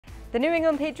The New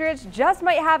England Patriots just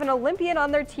might have an Olympian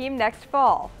on their team next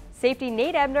fall. Safety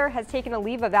Nate Ebner has taken a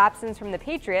leave of absence from the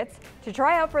Patriots to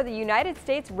try out for the United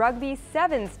States Rugby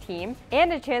Sevens team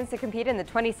and a chance to compete in the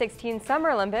 2016 Summer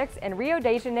Olympics in Rio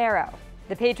de Janeiro.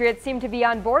 The Patriots seem to be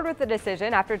on board with the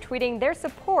decision after tweeting their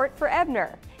support for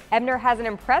Ebner. Ebner has an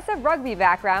impressive rugby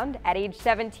background. At age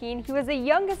 17, he was the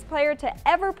youngest player to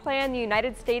ever play on the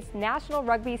United States National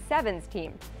Rugby Sevens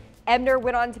team. Ebner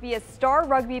went on to be a star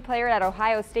rugby player at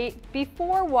Ohio State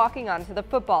before walking onto the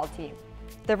football team.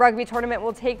 The rugby tournament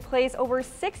will take place over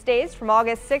 6 days from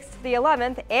August 6th to the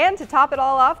 11th, and to top it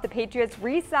all off, the Patriots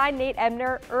re-signed Nate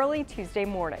Ebner early Tuesday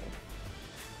morning.